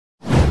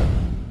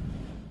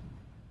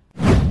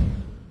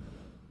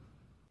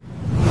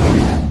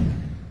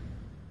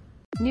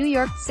New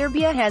York,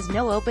 Serbia has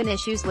no open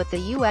issues with the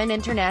UN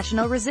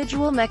International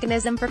Residual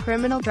Mechanism for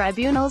Criminal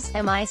Tribunals,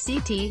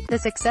 MICT, the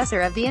successor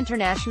of the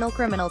International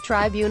Criminal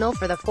Tribunal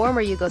for the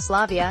former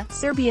Yugoslavia.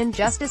 Serbian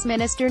Justice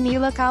Minister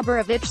Nela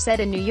Kuburovic said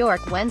in New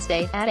York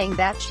Wednesday, adding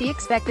that she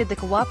expected the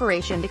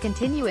cooperation to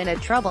continue in a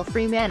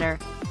trouble-free manner.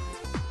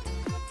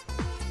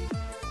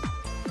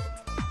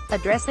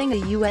 Addressing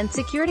a UN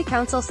Security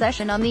Council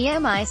session on the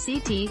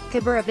MICT,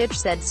 Kuburovic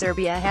said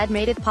Serbia had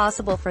made it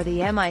possible for the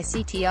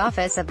MICT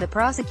Office of the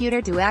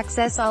Prosecutor to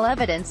access all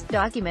evidence,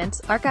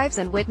 documents, archives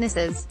and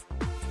witnesses.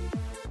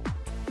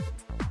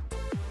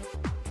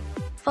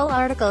 Full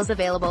articles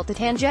available to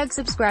Tanjug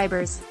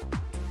subscribers.